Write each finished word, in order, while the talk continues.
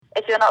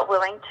you're not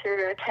willing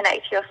to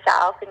connect to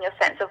yourself and your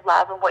sense of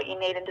love and what you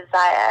need and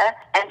desire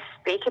and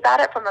speak about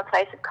it from a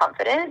place of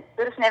confidence,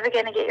 you're just never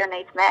going to get your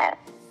needs met.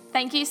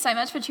 Thank you so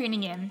much for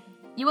tuning in.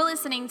 You are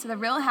listening to the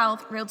Real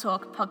Health, Real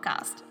Talk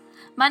podcast.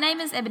 My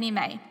name is Ebony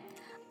May.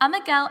 I'm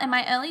a gal in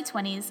my early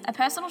 20s, a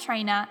personal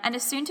trainer and a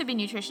soon-to-be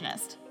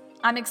nutritionist.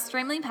 I'm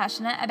extremely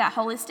passionate about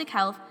holistic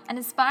health and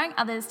inspiring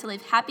others to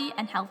live happy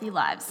and healthy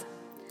lives.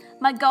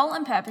 My goal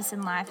and purpose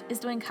in life is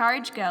to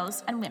encourage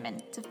girls and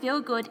women to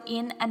feel good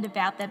in and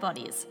about their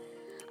bodies.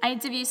 I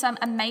interview some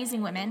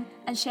amazing women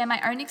and share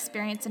my own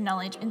experience and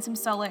knowledge in some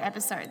solo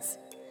episodes.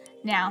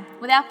 Now,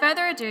 without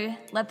further ado,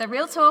 let the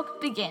real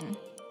talk begin.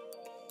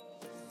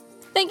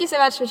 Thank you so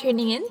much for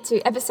tuning in to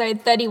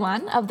episode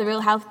 31 of the Real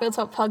Health, Real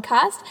Talk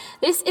podcast.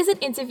 This is an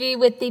interview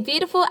with the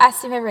beautiful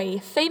Asti Marie,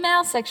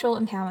 female sexual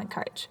empowerment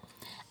coach.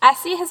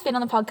 Asti has been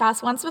on the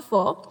podcast once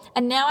before,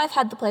 and now I've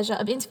had the pleasure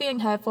of interviewing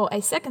her for a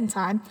second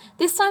time,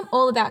 this time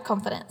all about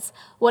confidence,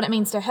 what it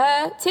means to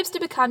her, tips to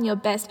become your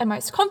best and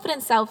most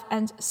confident self,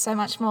 and so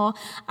much more.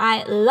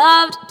 I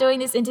loved doing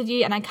this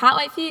interview, and I can't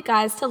wait for you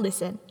guys to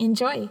listen.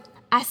 Enjoy.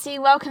 Asti,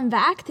 welcome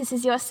back. This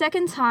is your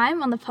second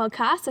time on the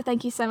podcast, so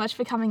thank you so much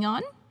for coming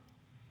on.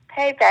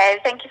 Hey, babe.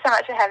 Thank you so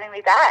much for having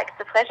me back.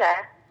 It's a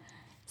pleasure.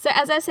 So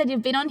as I said,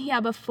 you've been on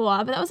here before,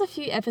 but that was a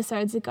few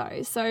episodes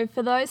ago. So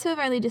for those who have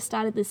only just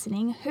started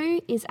listening,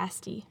 who is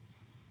Asti?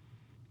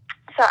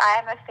 So I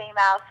am a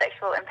female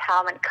sexual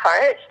empowerment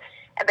coach,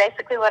 and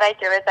basically what I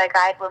do is I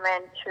guide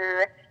women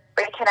to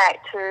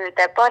reconnect to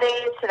their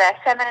bodies, to their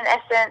feminine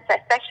essence,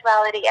 their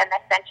sexuality and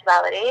their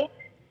sensuality,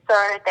 so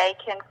they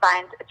can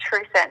find a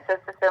true sense of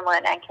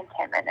fulfillment and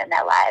contentment in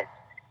their lives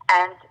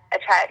and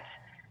attract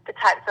the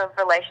types of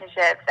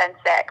relationships and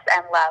sex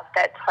and love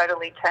that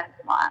totally turns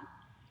them on.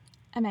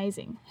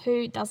 Amazing.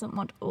 Who doesn't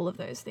want all of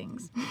those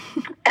things?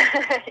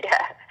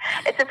 Yeah,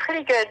 it's a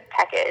pretty good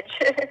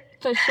package.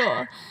 For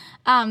sure.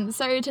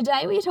 So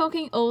today we're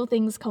talking all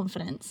things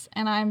confidence,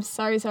 and I'm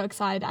so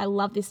excited. I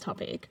love this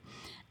topic.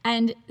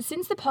 And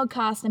since the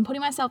podcast and putting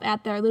myself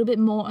out there a little bit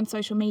more on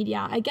social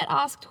media, I get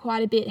asked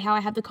quite a bit how I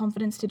have the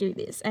confidence to do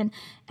this and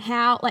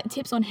how,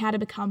 tips on how to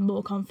become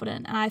more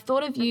confident. And I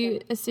thought of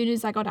you as soon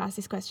as I got asked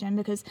this question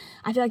because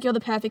I feel like you're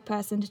the perfect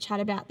person to chat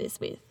about this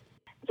with.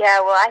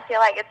 Yeah, well, I feel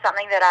like it's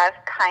something that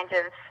I've kind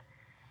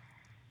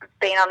of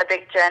been on a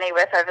big journey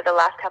with over the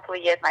last couple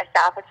of years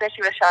myself,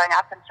 especially with showing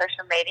up on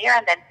social media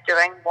and then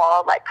doing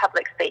more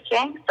public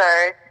speaking. So,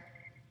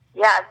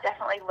 yeah, I've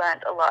definitely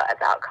learned a lot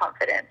about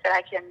confidence that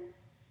I can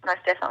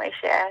most definitely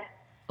share.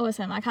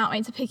 Awesome. I can't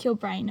wait to pick your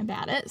brain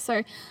about it.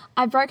 So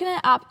I've broken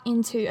it up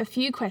into a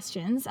few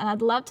questions, and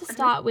I'd love to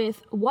start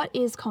with, what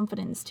is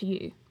confidence to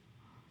you?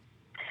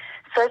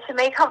 So to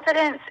me,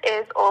 confidence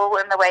is all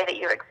in the way that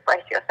you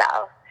express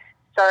yourself.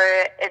 So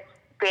it's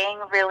being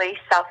really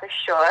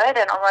self-assured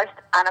and almost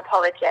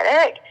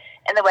unapologetic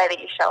in the way that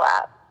you show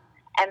up,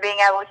 and being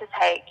able to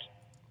take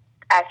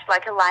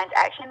aligned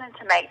action and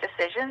to make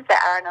decisions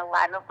that are in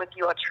alignment with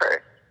your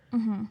truth,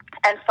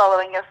 and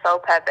following your soul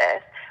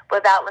purpose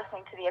without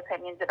listening to the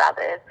opinions of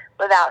others,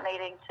 without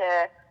needing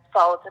to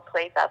fold to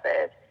please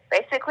others.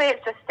 Basically,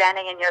 it's just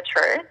standing in your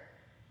truth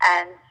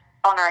and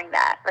honouring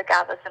that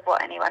regardless of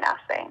what anyone else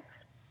thinks.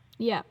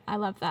 Yeah, I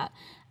love that.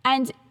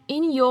 And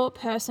in your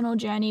personal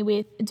journey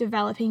with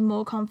developing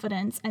more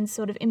confidence and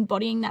sort of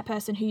embodying that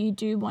person who you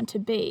do want to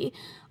be,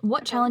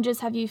 what challenges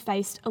have you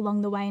faced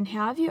along the way and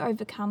how have you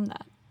overcome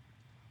that?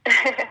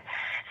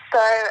 So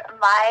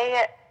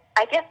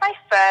I guess my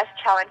first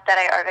challenge that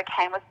I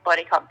overcame was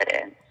body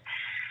confidence.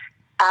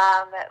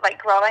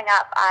 Growing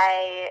up,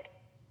 I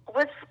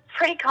was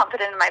pretty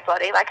confident in my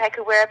body. I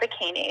could wear a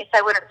bikini, so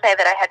I wouldn't say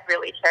that I had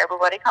really terrible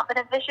body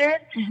confidence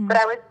issues, but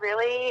I was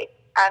really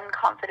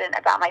unconfident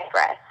about my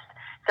breasts.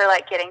 So,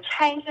 getting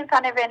changed in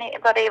front of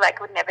anybody,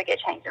 would never get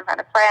changed in front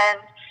of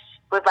friends,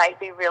 would,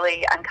 be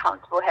really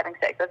uncomfortable having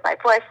sex with my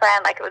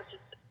boyfriend. It was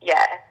just,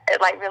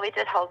 it, really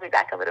did hold me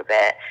back a little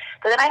bit.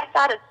 But then I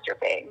started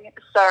stripping,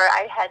 so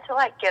I had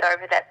to, get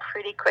over that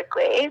pretty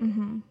quickly.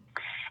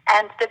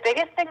 And the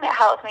biggest thing that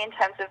helped me in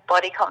terms of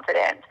body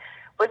confidence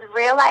was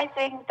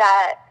realizing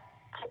that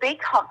to be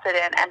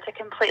confident and to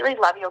completely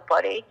love your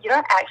body, you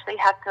don't actually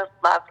have to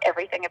love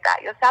everything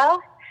about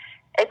yourself.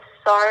 It's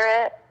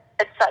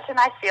such a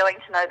nice feeling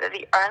to know that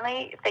the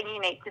only thing you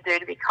need to do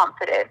to be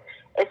confident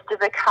is to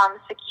become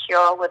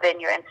secure within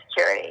your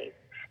insecurities.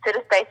 So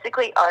just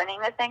basically owning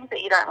the things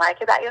that you don't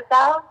like about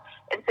yourself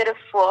instead of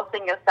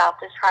forcing yourself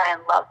to try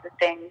and love the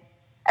things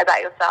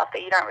about yourself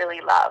that you don't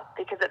really love,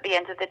 because at the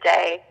end of the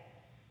day,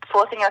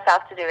 forcing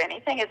yourself to do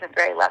anything isn't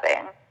very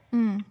loving.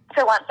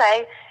 So once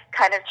I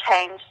kind of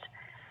changed,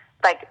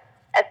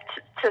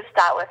 to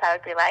start with, I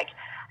would be I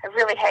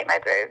really hate my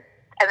boobs.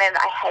 And then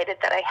I hated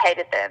that I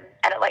hated them,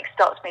 and it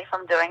stopped me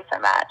from doing so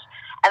much.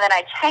 And then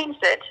I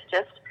changed it to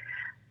just,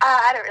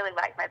 I don't really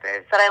like my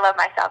boobs, but I love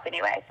myself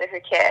anyway, so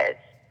who cares?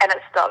 And it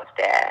stopped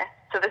there.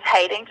 So this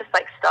hating just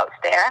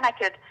stopped there, and I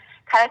could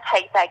kind of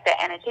take back the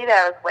energy that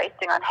I was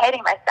wasting on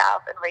hating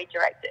myself and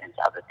redirect it into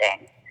other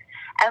things.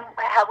 And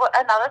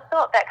another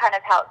thought that kind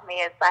of helped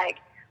me is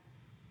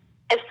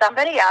if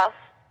somebody else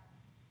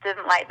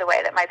didn't like the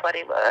way that my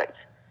body looked,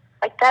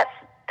 like that's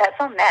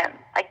on them.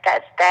 Like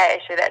that's their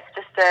issue. That's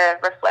just a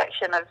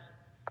reflection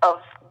of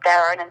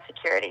their own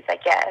insecurities, I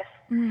guess.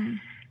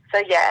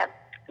 So yeah,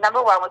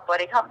 number one with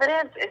body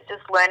confidence is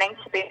just learning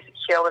to be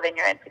secure within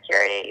your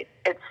insecurities.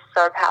 It's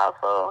so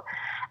powerful.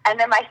 And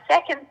then my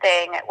second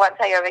thing, once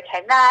I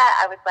overcame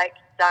that, I was like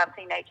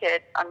dancing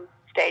naked on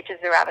stages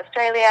around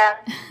Australia.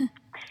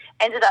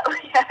 Ended up,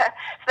 yeah,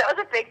 so that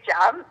was a big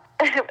jump.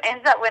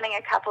 Ended up winning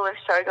a couple of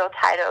showgirl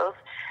titles.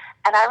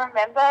 And I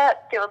remember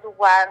there was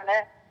one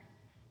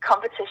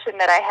competition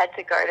that I had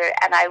to go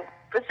to, and I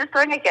was just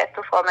doing a guest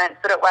performance,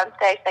 but at one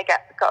stage they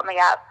got me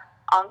up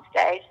on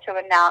stage to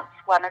announce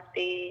one of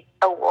the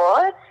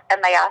awards,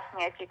 and they asked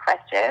me a few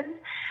questions.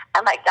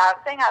 And like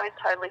dancing, I was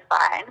totally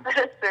fine, but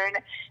as soon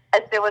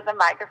as there was a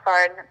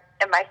microphone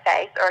in my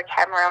face or a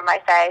camera on my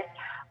face,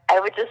 I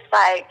would just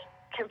like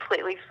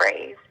completely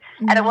freeze.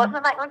 And it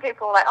wasn't like when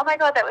people were like, oh my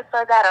God, that was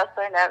so bad, I was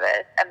so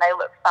nervous, and they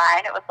looked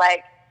fine. It was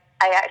like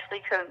I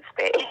actually couldn't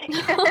speak.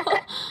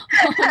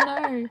 Oh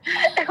no.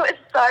 It was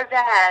so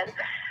bad.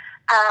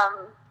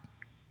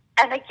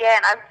 And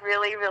again, I've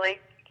really, really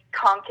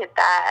conquered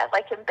that,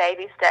 like in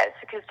baby steps,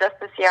 because just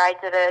this year I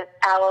did an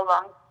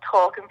hour-long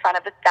talk in front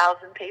of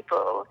 1,000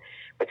 people,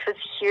 which was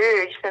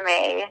huge for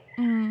me.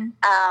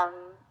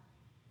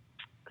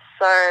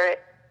 So,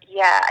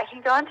 yeah, I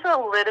can go into a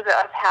little bit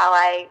of how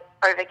I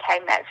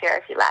overcame that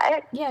fear, if you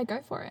like. Yeah,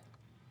 go for it.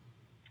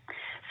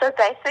 So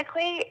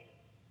basically,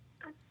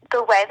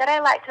 the way that I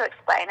like to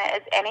explain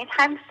it is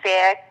anytime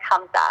fear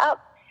comes up,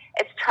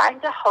 it's trying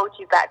to hold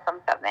you back from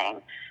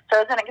something.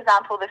 So as an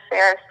example, the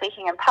fear of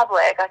speaking in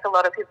public, like a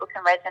lot of people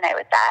can resonate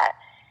with that.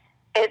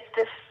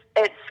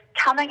 It's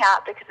coming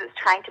up because it's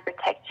trying to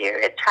protect you.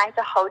 It's trying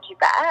to hold you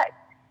back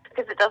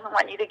because it doesn't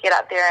want you to get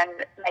up there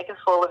and make a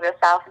fool of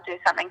yourself and do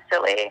something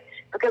silly,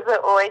 because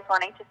we're always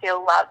wanting to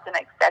feel loved and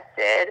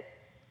accepted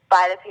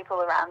by the people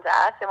around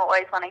us, and we're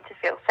always wanting to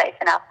feel safe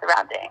in our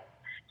surroundings.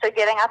 So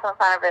getting up in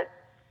front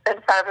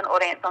of an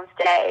audience on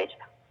stage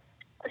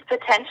is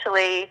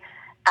potentially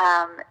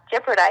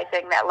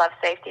jeopardizing that love,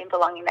 safety, and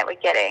belonging that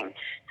we're getting.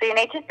 So you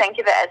need to think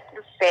of it as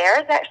the fear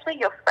is actually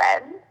your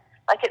friend.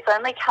 Like it's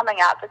only coming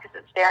up because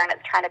it's there and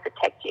it's trying to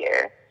protect you.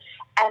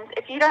 And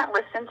if you don't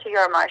listen to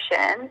your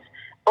emotions,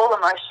 all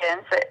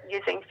emotions, but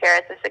using fear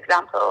as this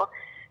example,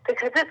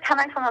 because it's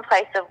coming from a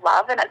place of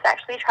love and it's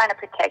actually trying to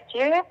protect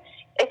you,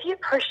 if you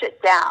push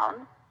it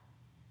down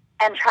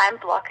and try and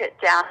block it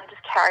down and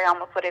just carry on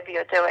with whatever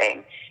you're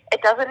doing,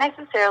 it doesn't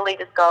necessarily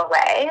just go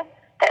away.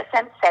 That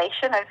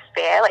sensation of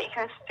fear, like you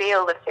can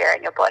feel the fear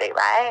in your body,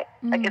 right?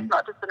 Like it's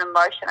not just an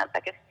emotion, it's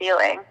like a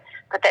feeling.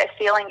 But that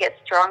feeling gets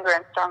stronger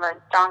and stronger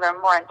and stronger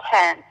and more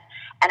intense.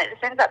 And it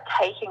just ends up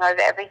taking over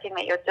everything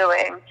that you're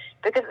doing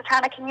because it's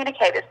trying to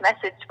communicate this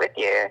message with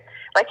you.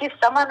 Like if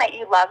someone that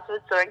you loved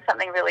was doing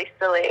something really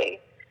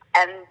silly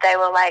and they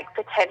were like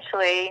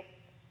potentially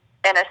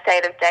in a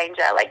state of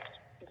danger, like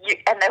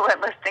and they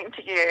weren't listening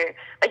to you,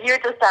 like you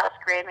would just start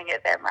screaming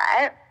at them,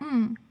 right?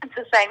 It's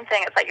the same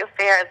thing. It's like your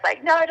fear is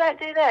like, no, don't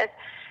do this.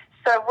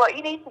 So what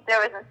you need to do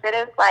is instead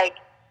of like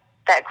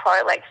that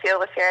quote, like feel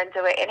the fear and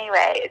do it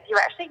anyway, is you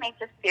actually need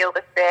to feel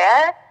the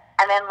fear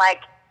and then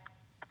like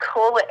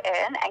call it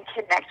in and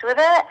connect with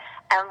it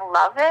and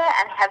love it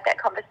and have that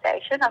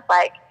conversation of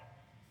like,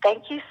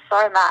 thank you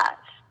so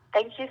much.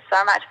 Thank you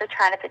so much for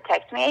trying to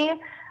protect me.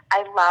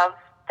 I love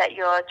that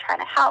you're trying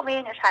to help me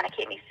and you're trying to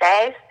keep me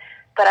safe,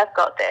 but I've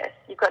got this.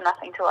 You've got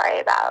nothing to worry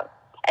about.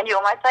 And you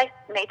almost like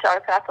need to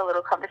open up a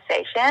little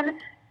conversation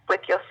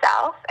with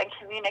yourself and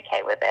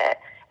communicate with it.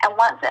 And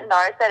once it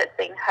knows that it's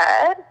being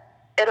heard,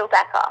 it'll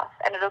back off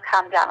and it'll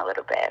calm down a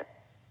little bit.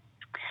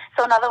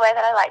 So another way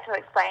that I like to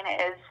explain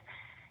it is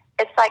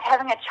it's like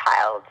having a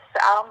child. So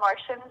our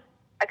emotions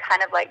are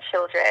kind of like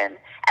children.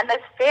 And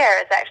this fear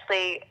is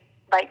actually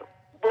like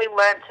we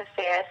learn to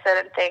fear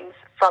certain things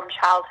from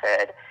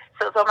childhood.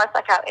 So it's almost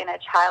like our inner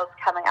child's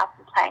coming up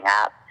and playing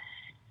up.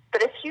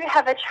 But if you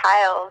have a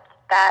child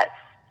that's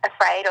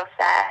afraid or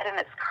sad and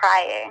it's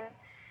crying,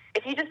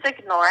 if you just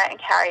ignore it and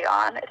carry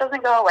on, it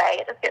doesn't go away.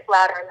 It just gets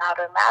louder and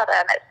louder and louder,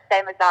 and it's the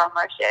same as our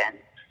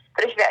emotions.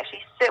 But if you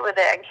actually sit with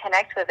it and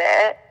connect with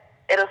it,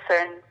 it'll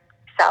soon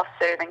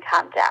self-soothe and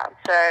calm down.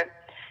 So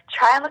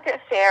try and look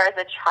at fear as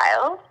a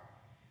child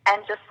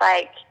and just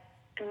like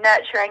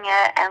nurturing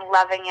it and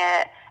loving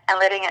it and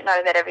letting it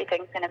know that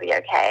everything's going to be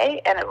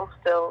okay, and it will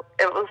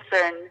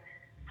soon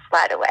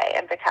slide away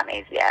and become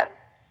easier.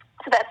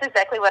 So that's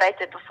exactly what I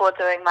did before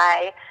doing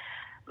my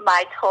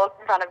talk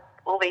in front of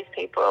all these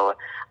people.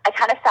 I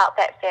kind of felt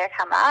that fear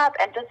come up,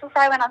 and just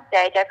before I went on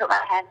stage, I put my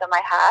hands on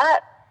my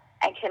heart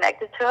and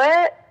connected to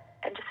it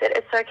and just said,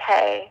 it's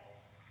okay.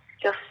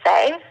 You're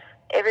safe.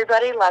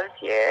 Everybody loves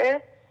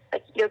you.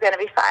 Like, you're going to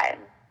be fine.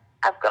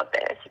 I've got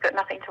this. You've got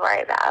nothing to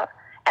worry about.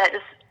 And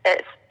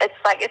it's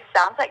like, it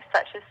sounds like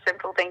such a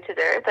simple thing to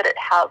do, but it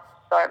helps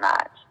so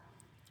much.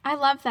 I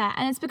love that.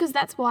 And it's because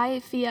that's why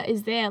fear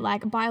is there.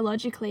 Like,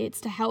 biologically, it's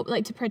to help,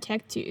 like, to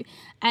protect you.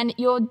 And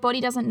your body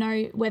doesn't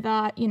know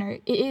whether, you know,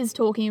 it is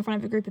talking in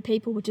front of a group of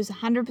people, which is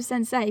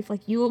 100% safe,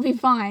 like, you will be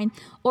fine,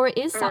 or it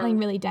is something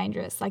really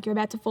dangerous, like you're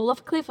about to fall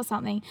off a cliff or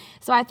something.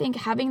 So I think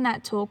having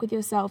that talk with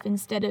yourself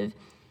instead of,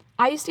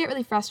 I used to get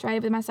really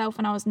frustrated with myself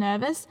when I was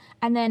nervous.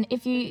 And then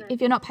if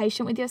you're not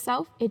patient with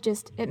yourself,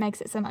 it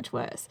makes it so much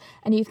worse.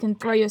 And you can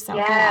throw yourself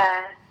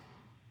out.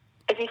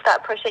 If you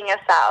start pushing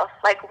yourself,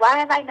 like, why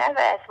am I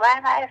nervous? Why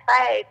am I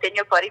afraid? Then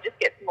your body just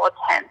gets more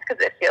tense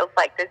because it feels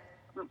like there's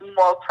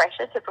more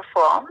pressure to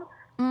perform.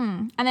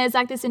 And there's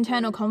like this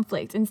internal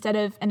conflict instead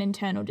of an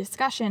internal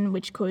discussion,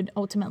 which could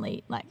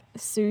ultimately like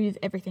soothe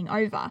everything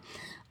over.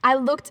 I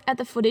looked at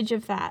the footage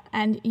of that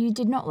and you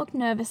did not look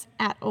nervous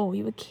at all.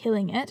 You were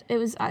killing it.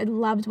 I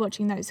loved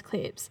watching those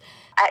clips.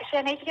 Actually,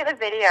 I need to get the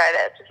video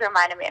that just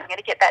reminded me. I'm going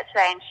to get that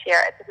today and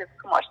share it so people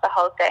can watch the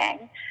whole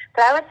thing.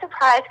 But I was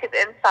surprised because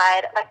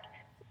inside, like,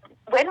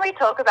 when we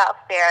talk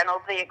about fear and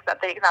all the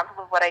examples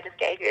of what I just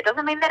gave you, it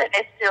doesn't mean that it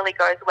necessarily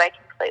goes away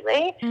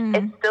completely.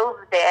 It's still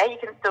there. You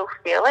can still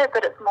feel it,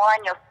 but it's more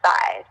on your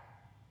side.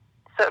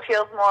 So it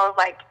feels more of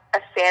like a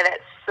fear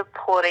that's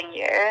supporting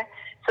you.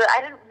 So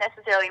I didn't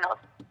necessarily not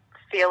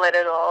feel it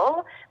at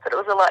all, but it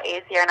was a lot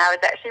easier. And I was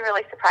actually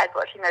really surprised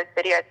watching those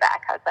videos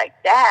back. I was like,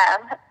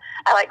 damn,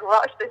 I like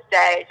watched the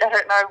stage. I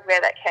don't know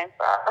where that came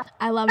from.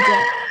 I loved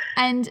it.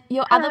 And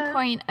your other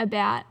point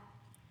about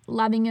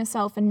loving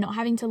yourself and not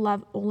having to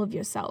love all of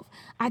yourself,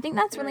 I think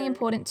that's really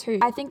important too.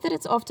 I think that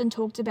it's often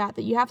talked about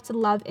that you have to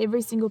love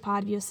every single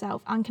part of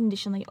yourself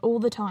unconditionally all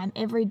the time,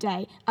 every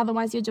day,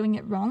 otherwise you're doing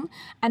it wrong,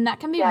 and that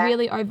can be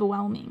really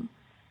overwhelming.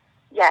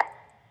 Yeah.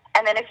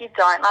 And then if you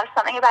don't love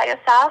something about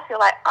yourself, you're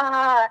like,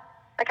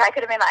 like I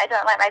could have been like, I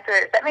don't like my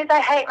boobs. That means I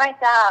hate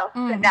myself.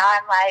 But now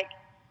I'm like,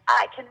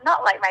 I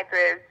cannot like my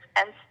boobs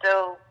and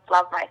still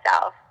love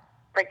myself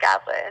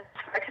regardless.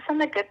 Focus on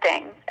the good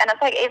things. And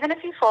it's like, even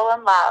if you fall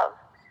in love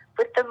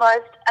with the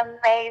most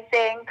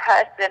amazing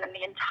person in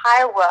the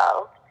entire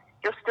world,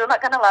 you're still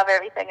not going to love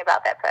everything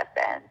about that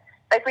person.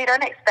 Like, we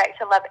don't expect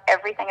to love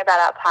everything about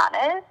our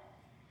partners.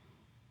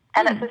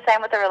 And it's the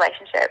same with the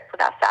relationship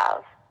with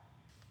ourselves.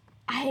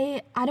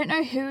 I don't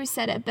know who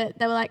said it, but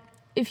they were like,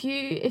 if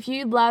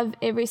you love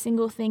every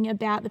single thing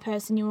about the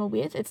person you are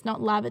with, it's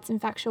not love, it's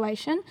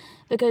infatuation.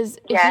 Because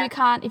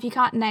if you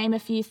can't name a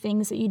few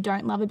things that you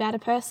don't love about a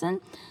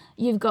person,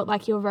 you've got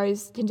like your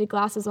rose tinted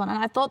glasses on. And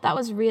I thought that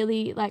was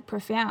really like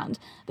profound,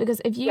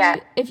 because if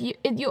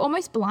you're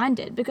almost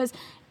blinded, because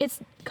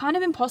it's kind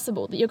of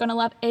impossible that you're going to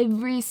love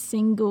every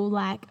single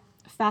like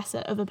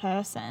facet of a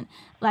person,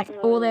 like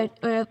all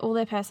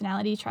their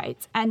personality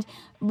traits. And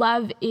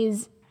love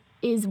is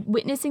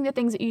witnessing the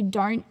things that you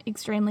don't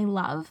extremely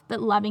love, but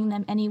loving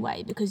them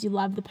anyway because you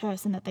love the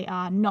person that they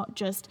are, not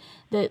just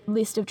the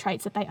list of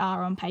traits that they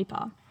are on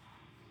paper.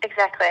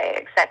 Exactly.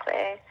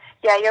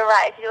 Yeah, you're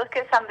right. If you look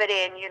at somebody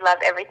and you love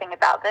everything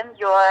about them,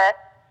 you're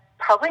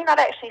probably not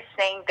actually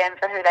seeing them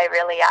for who they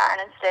really are,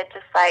 and instead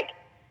just like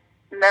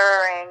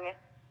mirroring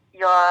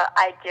your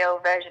ideal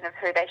version of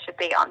who they should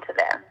be onto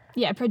them.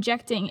 Yeah,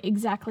 projecting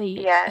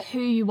exactly who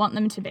you want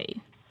them to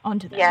be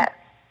onto them. Yeah.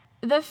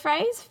 The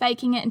phrase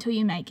faking it until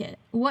you make it,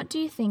 what do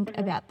you think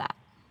about that?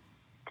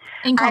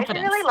 In confidence.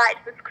 I actually really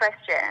liked this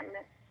question.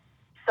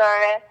 So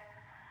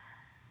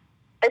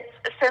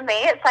for me,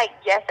 it's like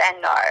yes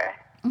and no.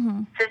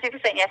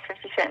 50% yes,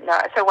 50% no.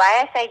 So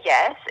why I say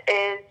yes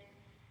is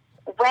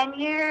when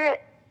you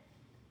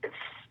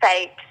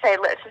fake, say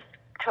let's just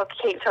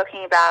keep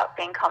talking about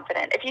being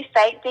confident. If you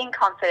fake being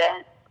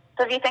confident,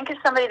 so if you think of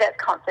somebody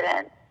that's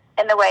confident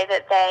in the way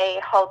that they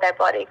hold their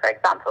body, for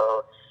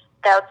example,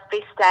 they'll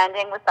be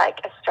standing with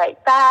like a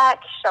straight back,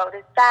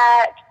 shoulders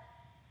back,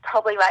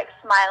 probably like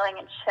smiling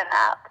and chin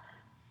up.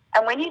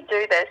 And when you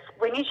do this,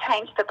 when you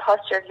change the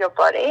posture of your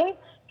body,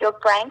 your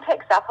brain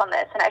picks up on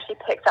this and actually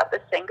picks up the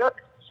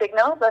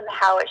signals on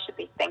how it should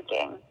be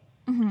thinking.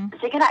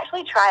 So you can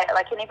actually try it.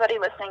 Like anybody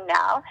listening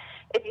now,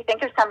 if you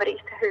think of somebody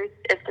who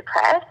is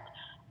depressed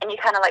and you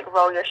kind of like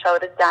roll your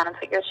shoulders down and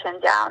put your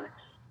chin down,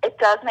 it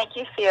does make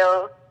you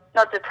feel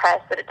not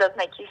depressed, but it does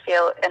make you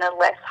feel in a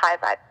less high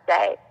vibe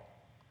state.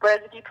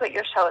 Whereas if you put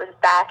your shoulders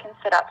back and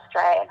sit up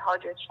straight and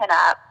hold your chin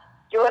up,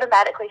 you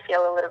automatically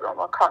feel a little bit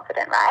more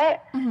confident, right?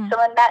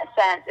 So in that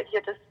sense, if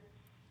you're just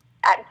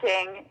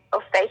acting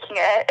or faking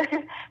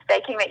it,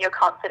 faking that you're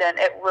confident,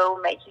 it will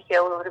make you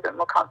feel a little bit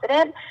more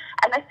confident.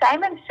 And the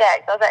same in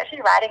sex. I was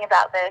actually writing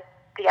about this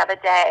the other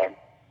day.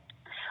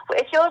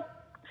 If you're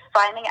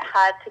finding it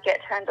hard to get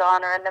turned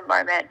on or in the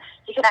moment,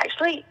 you can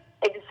actually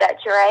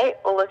exaggerate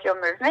all of your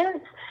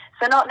movements.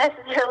 So not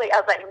necessarily, I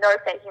was like, no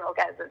faking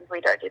orgasms,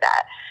 we don't do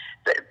that.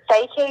 But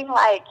faking,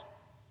 like,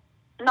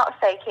 not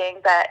faking,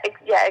 but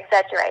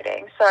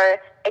exaggerating. So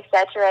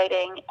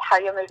exaggerating how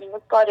you're moving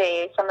your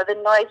body, some of the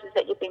noises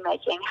that you'd be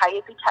making, how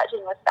you'd be touching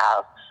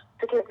yourself,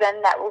 because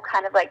then that will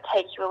kind of like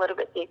take you a little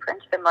bit deeper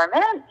into the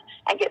moment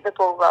and get the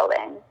ball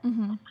rolling.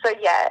 So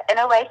yeah, in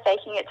a way,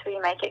 faking it till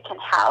you make it can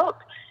help.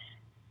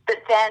 But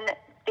then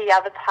the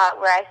other part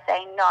where I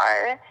say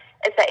no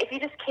is that if you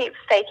just keep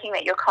faking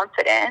that you're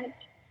confident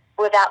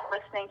without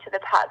listening to the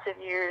parts of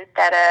you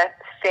that are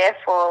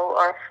fearful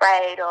or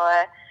afraid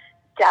or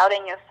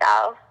doubting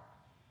yourself,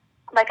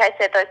 like I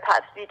said, those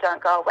parts of you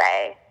don't go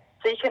away.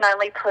 So you can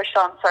only push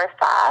on so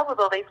far with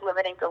all these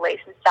limiting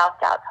beliefs and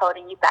self-doubts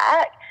holding you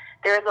back.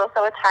 There is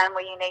also a time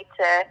where you need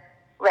to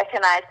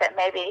recognize that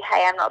maybe,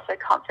 hey, I'm not so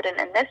confident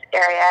in this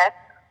area.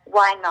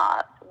 Why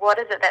not? What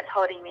is it that's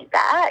holding me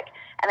back?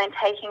 And then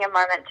taking a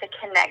moment to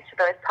connect to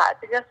those parts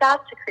of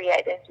yourself to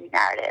create this new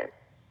narrative.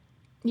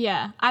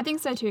 Yeah, I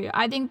think so too.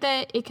 I think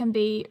that it can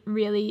be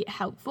really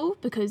helpful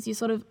because you're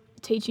sort of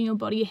teaching your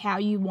body how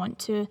you want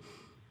to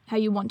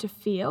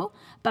feel.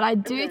 But I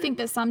do think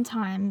that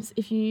sometimes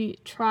if you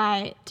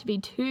try to be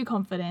too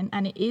confident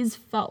and it is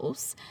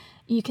false,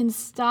 you can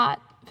start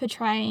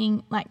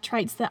portraying like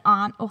traits that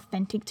aren't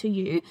authentic to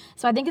you.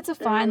 So I think it's a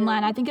fine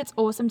line. I think it's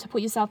awesome to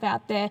put yourself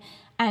out there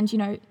and, you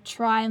know,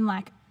 try and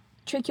like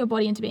trick your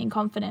body into being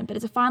confident, but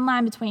it's a fine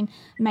line between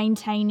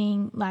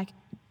maintaining like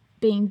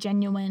being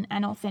genuine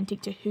and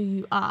authentic to who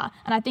you are.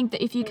 And I think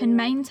that if you can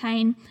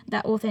maintain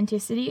that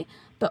authenticity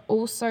but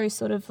also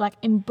sort of like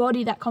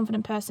embody that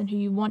confident person who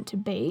you want to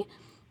be,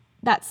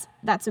 that's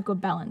a good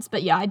balance.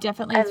 But yeah, I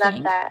definitely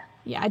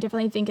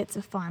think it's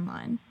a fine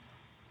line.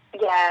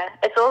 Yeah,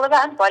 it's all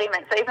about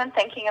embodiment. So even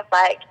thinking of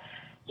like,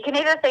 you can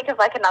either think of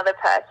like another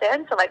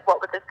person, so like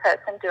what would this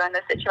person do in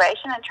this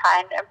situation, and try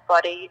and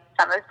embody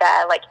some of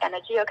their like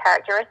energy or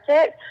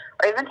characteristics,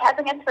 or even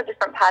tapping into a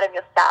different part of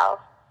yourself.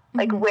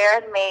 Like where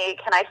in me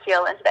can I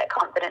feel into that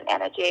confident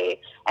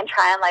energy and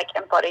try and like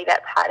embody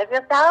that part of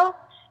yourself,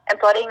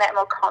 embodying that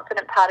more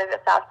confident part of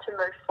yourself to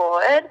move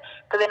forward,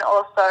 but then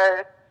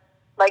also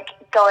like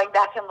going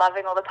back and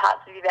loving all the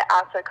parts of you that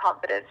aren't so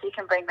confident so you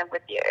can bring them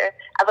with you.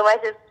 Otherwise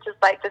it's just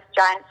like this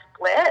giant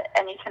split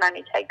and you can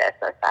only take that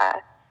so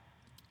far.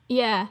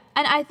 Yeah,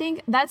 and I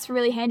think that's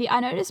really handy. I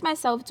noticed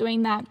myself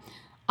doing that.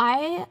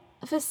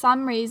 For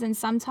some reason,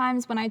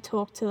 sometimes when I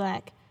talk to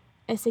like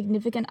a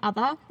significant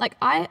other, like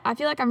I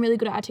feel like I'm really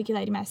good at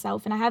articulating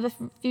myself, and I have a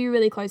few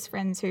really close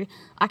friends who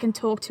I can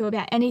talk to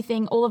about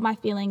anything, all of my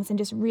feelings, and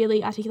just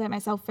really articulate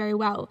myself very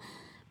well.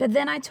 But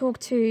then I talk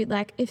to,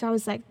 like, if I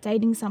was like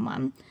dating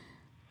someone,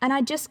 and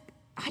I just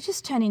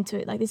turn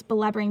into like this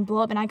blabbering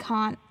blob, and I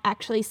can't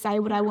actually say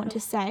what I want to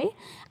say.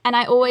 And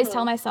I always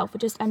tell myself,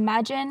 just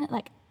imagine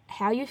like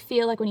how you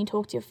feel like when you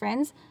talk to your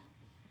friends.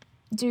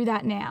 Do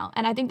that now.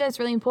 And I think that's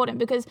really important,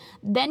 because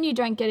then you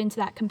don't get into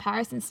that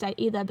comparison state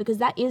either, because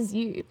that is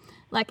you.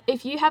 Like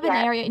if you have an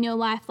area in your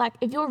life, like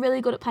if you're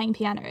really good at playing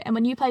piano, and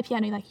when you play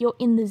piano, like you're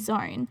in the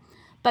zone,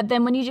 but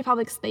then when you do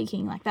public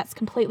speaking, like that's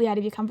completely out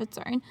of your comfort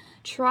zone.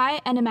 Try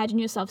and imagine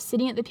yourself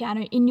sitting at the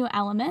piano in your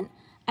element,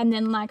 and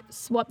then like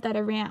swap that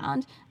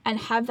around and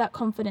have that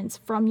confidence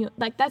from your,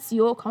 like that's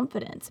your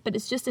confidence, but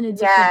it's just in a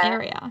different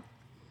area.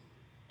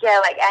 Yeah,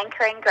 like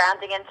anchoring,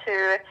 grounding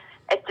into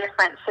a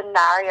different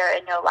scenario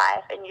in your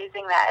life and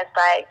using that as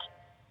like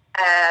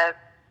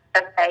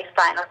a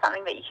baseline or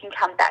something that you can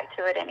come back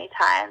to at any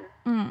time.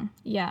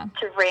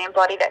 To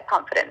re-embody that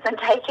confidence and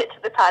take it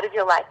to the part of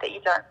your life that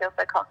you don't feel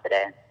so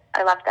confident.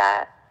 I love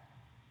that.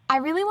 I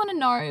really want to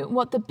know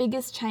what the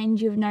biggest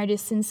change you've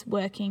noticed since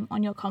working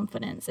on your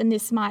confidence. And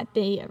this might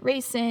be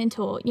recent,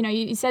 or, you know,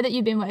 you said that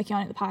you've been working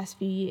on it the past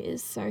few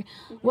years. So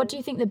what do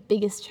you think the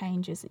biggest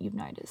change is that you've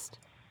noticed?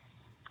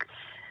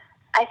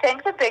 I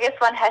think the biggest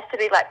one has to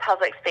be like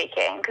public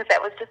speaking, because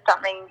that was just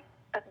something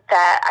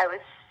that I was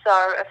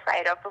so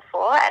afraid of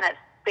before, and it's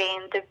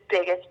been the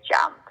biggest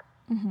jump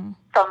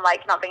from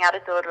like not being able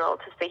to do it at all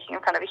to speaking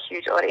in front of a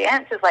huge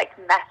audience is like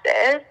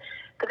massive.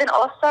 But then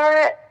also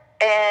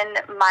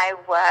in my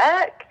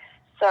work,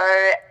 so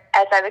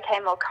as I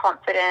became more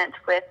confident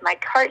with my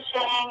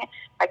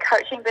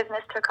coaching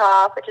business took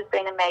off, which has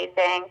been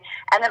amazing,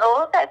 and then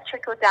all of that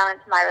trickled down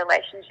into my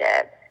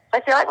relationship. So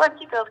I feel like once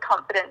you build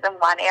confidence in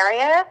one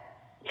area,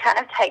 you kind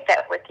of take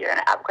that with you and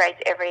it upgrades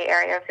every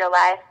area of your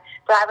life.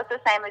 So I was the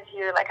same as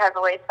you. Like I've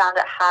always found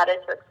it harder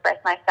to express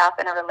myself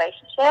in a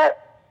relationship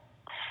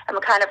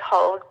and kind of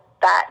hold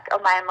back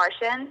on my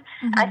emotions.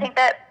 And I think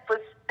that was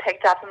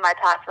picked up in my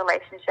past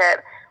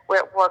relationship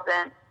where it was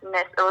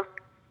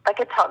like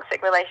a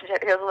toxic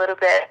relationship. It was a little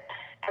bit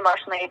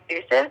emotionally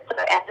abusive. So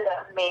it ended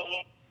up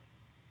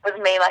with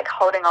me like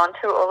holding on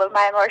to all of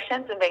my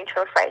emotions and being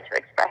too afraid to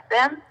express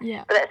them.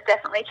 Yeah. But that's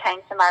definitely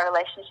changed in my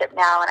relationship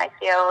now, and I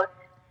feel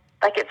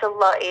like it's a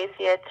lot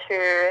easier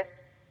to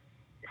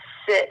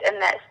sit in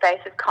that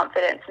space of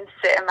confidence and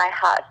sit in my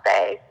heart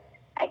space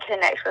and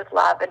connect with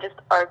love and just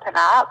open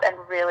up and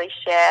really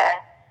share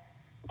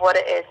what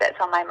it is that's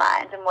on my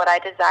mind and what I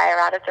desire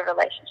out of the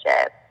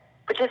relationship,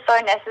 which is so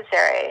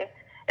necessary.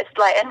 It's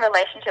like in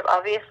relationship,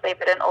 obviously,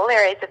 but in all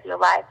areas of your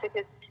life,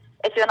 because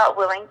if you're not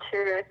willing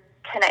to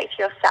connect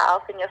to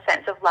yourself and your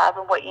sense of love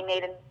and what you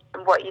need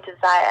and what you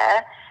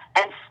desire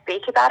and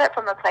speak about it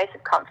from a place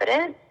of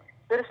confidence,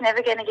 you're just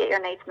never going to get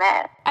your needs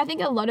met. I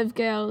think a lot of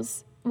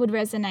girls would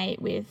resonate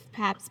with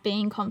perhaps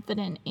being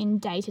confident in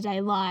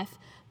day-to-day life,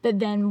 but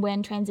then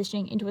when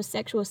transitioning into a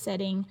sexual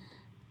setting,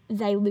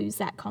 they lose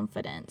that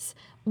confidence.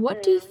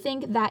 What do you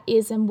think that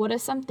is, and what are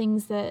some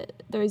things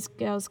that those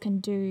girls can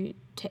do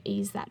to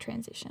ease that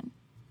transition?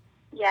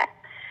 Yeah.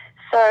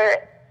 So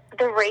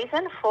the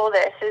reason for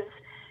this is,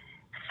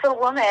 for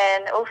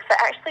women, or for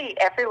actually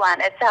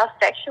everyone, it's our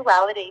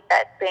sexuality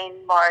that's been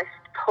most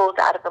pulled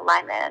out of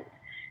alignment.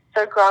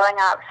 So growing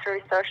up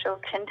through social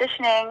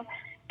conditioning,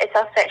 it's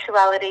our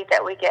sexuality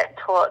that we get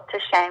taught to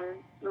shame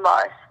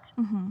most.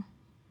 Mm-hmm.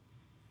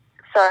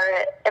 So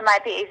it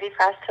might be easy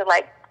for us to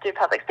do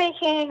public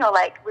speaking, or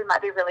we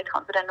might be really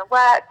confident at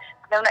work.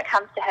 But then when it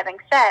comes to having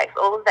sex,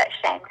 all of that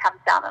shame comes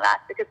down on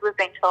us because we've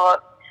been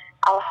taught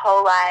our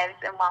whole lives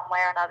in one way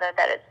or another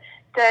that it's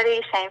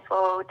dirty,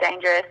 shameful,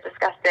 dangerous,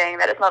 disgusting,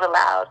 that it's not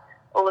allowed,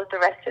 all of the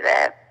rest of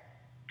it.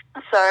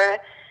 So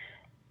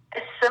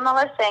a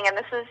similar thing, and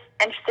this is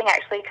interesting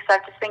actually because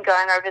I've just been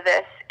going over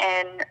this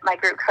in my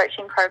group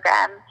coaching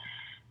program,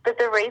 but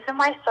the reason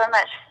why so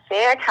much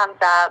fear comes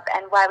up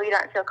and why we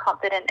don't feel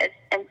confident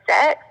in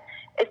sex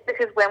is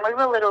because when we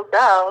were little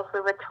girls,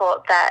 we were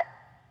taught that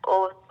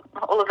all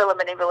of the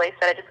limiting beliefs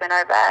that I just went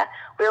over,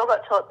 we all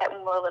got taught that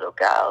when we were little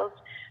girls.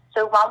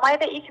 So one way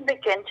that you can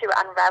begin to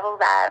unravel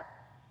that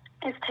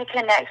is to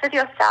connect with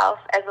yourself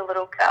as a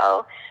little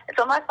girl. It's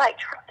almost like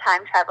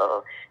time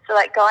travel. So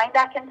going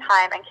back in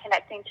time and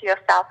connecting to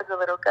yourself as a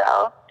little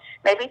girl,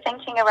 maybe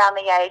thinking around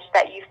the age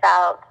that you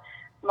felt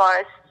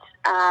most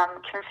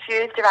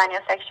confused around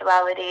your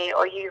sexuality,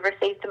 or you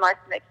received the most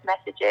mixed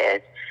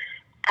messages,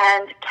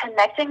 and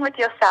connecting with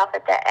yourself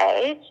at that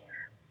age,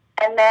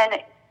 and then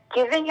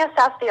giving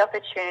yourself the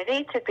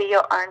opportunity to be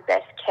your own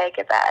best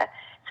caregiver.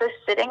 So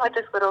sitting with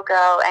this little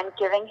girl and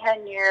giving her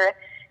new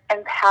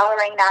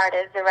empowering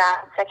narratives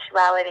around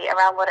sexuality,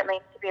 around what it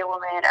means to be a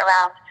woman,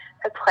 around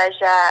her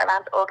pleasure,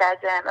 around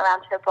orgasm,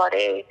 around her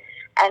body,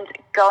 and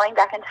going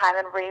back in time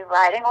and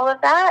rewriting all of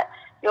that,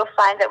 you'll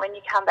find that when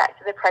you come back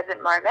to the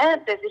present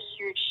moment, there's a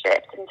huge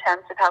shift in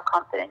terms of how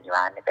confident you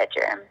are in the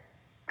bedroom.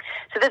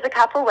 So there's a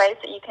couple ways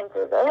that you can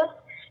do this.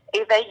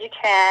 Either you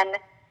can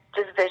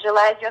just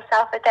visualize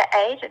yourself at that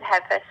age and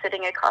have her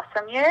sitting across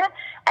from you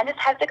and just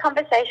have the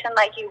conversation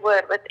like you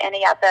would with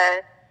any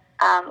other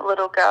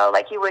little girl,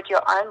 like you would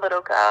your own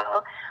little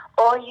girl.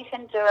 Or you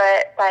can do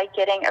it by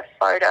getting a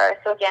photo.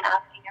 So again,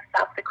 asking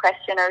yourself the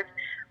question of,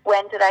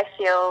 when did I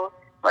feel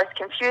most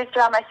confused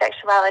around my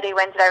sexuality?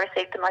 When did I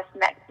receive the most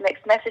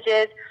mixed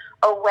messages?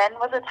 Or when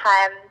was a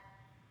time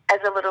as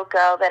a little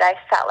girl that I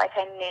felt like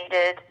I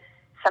needed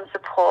some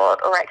support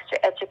or extra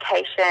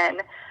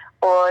education,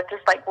 or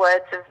just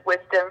words of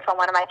wisdom from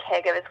one of my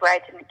caregivers where I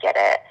didn't get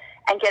it?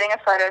 And getting a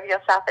photo of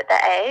yourself at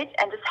that age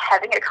and just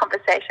having a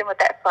conversation with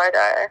that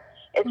photo.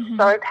 It's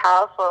so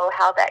powerful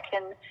how that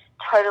can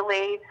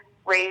totally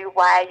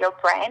rewire your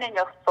brain and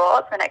your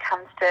thoughts when it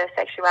comes to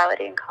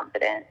sexuality and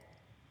confidence.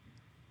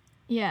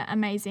 Yeah,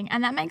 amazing.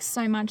 And that makes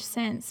so much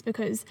sense,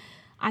 because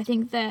I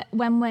think that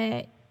when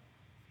we're,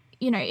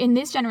 in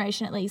this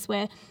generation at least,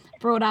 we're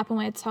brought up and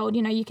we're told,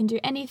 you can do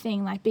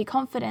anything, be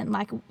confident,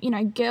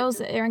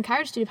 girls are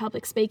encouraged to do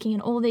public speaking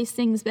and all these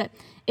things, but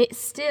it's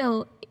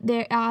still,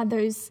 there are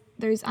those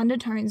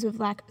undertones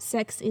of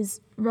sex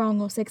is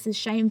wrong or sex is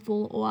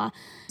shameful or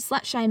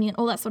slut shaming and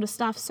all that sort of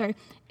stuff. So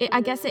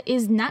I guess it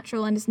is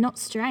natural, and it's not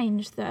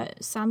strange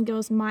that some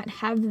girls might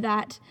have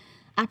that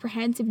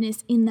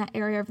apprehensiveness in that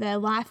area of their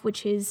life,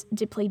 which is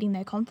depleting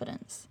their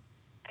confidence.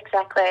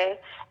 Exactly.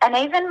 And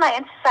even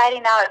in society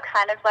now, it's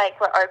kind of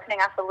we're opening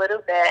up a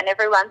little bit, and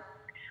everyone's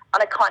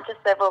on a conscious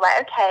level,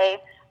 okay,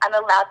 I'm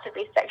allowed to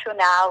be sexual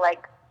now,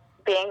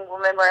 being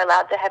women, we're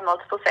allowed to have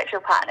multiple sexual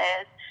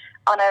partners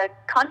on a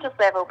conscious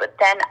level, but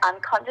then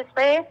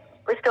unconsciously,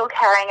 we're still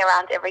carrying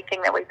around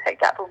everything that we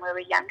picked up when we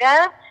were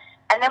younger,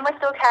 and then we're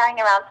still carrying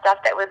around stuff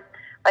that was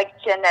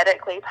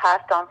genetically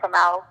passed on from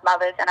our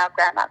mothers and our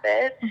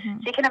grandmothers.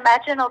 Mm-hmm. So you can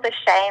imagine all the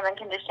shame and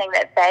conditioning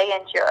that they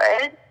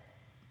endured,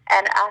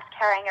 and us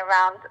carrying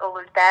around all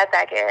of their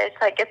baggage.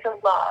 It's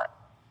a lot.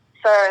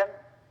 So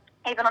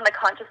even on the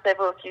conscious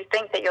level, if you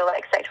think that you're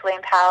sexually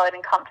empowered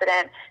and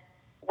confident,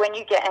 when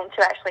you get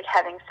into actually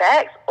having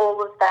sex,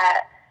 all of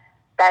that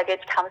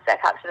baggage comes back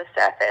up to the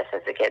surface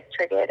as it gets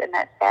triggered in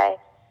that space.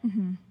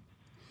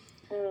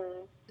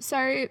 Mm-hmm.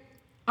 So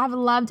I've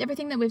loved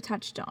everything that we've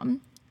touched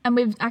on,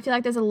 and I feel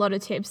like there's a lot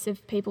of tips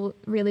if people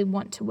really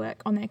want to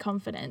work on their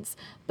confidence.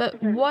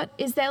 But what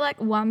is there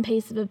one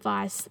piece of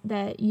advice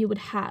that you would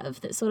have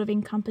that sort of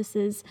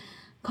encompasses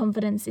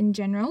confidence in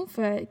general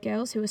for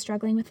girls who are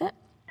struggling with it?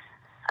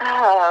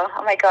 Oh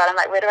my God,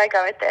 I'm where do I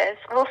go with this?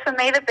 Well, for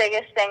me, the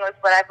biggest thing was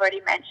what I've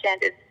already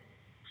mentioned, is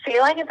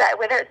feeling about,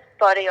 whether it's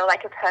body or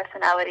a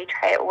personality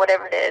trait or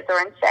whatever it is, or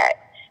in sex,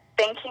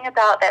 thinking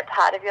about that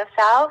part of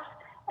yourself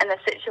and the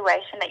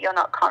situation that you're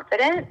not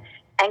confident,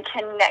 and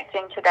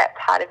connecting to that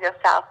part of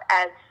yourself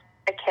as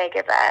a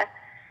caregiver.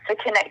 So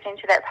connecting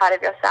to that part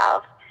of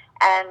yourself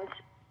and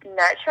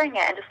nurturing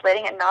it and just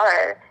letting it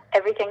know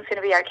everything's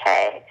going to be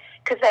okay.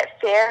 Because that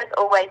fear is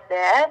always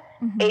there,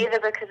 either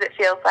because it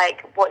feels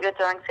like what you're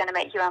doing is going to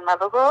make you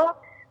unlovable,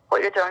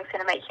 what you're doing is going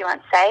to make you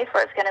unsafe,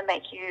 or it's going to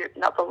make you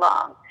not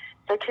belong.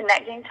 So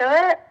connecting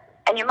to it,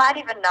 and you might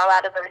even know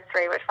out of those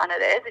three which one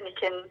it is, and you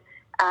can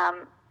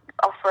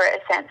offer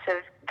it a sense of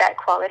that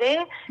quality.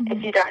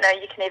 If you don't know,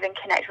 you can even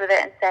connect with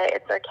it and say,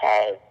 it's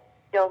okay,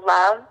 you're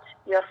loved,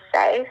 you're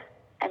safe,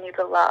 and you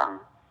belong.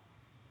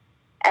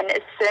 And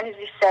as soon as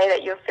you say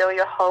that, you'll feel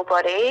your whole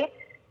body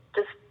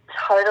just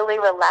totally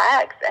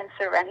relax and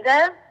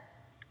surrender.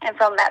 And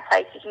from that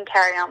place, you can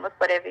carry on with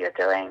whatever you're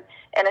doing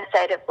in a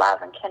state of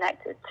love and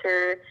connected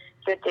to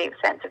your deep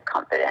sense of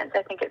confidence.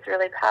 I think it's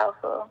really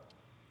powerful.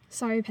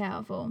 So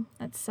powerful.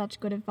 That's such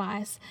good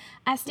advice.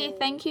 Asti,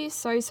 thank you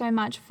so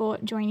much for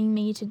joining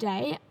me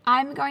today.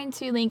 I'm going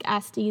to link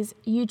Asti's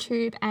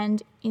YouTube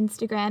and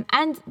Instagram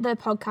and the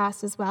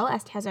podcast as well.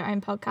 Asti has her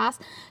own podcast,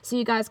 so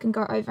you guys can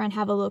go over and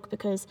have a look,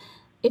 because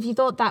if you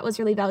thought that was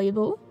really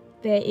valuable,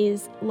 there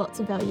is lots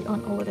of value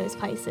on all of those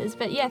places.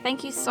 But yeah,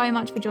 thank you so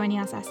much for joining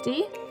us,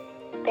 Asti.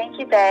 Thank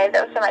you, babe.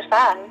 That was so much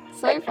fun.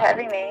 Thanks for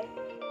having me.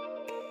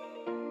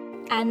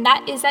 And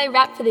that is a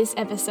wrap for this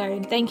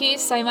episode. Thank you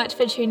so much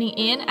for tuning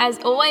in. As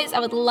always, I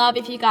would love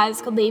if you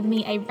guys could leave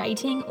me a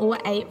rating or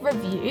a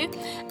review.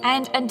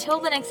 And until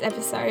the next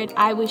episode,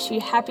 I wish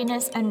you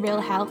happiness and real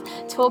health.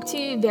 Talk to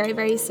you very,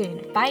 very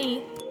soon.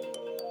 Bye.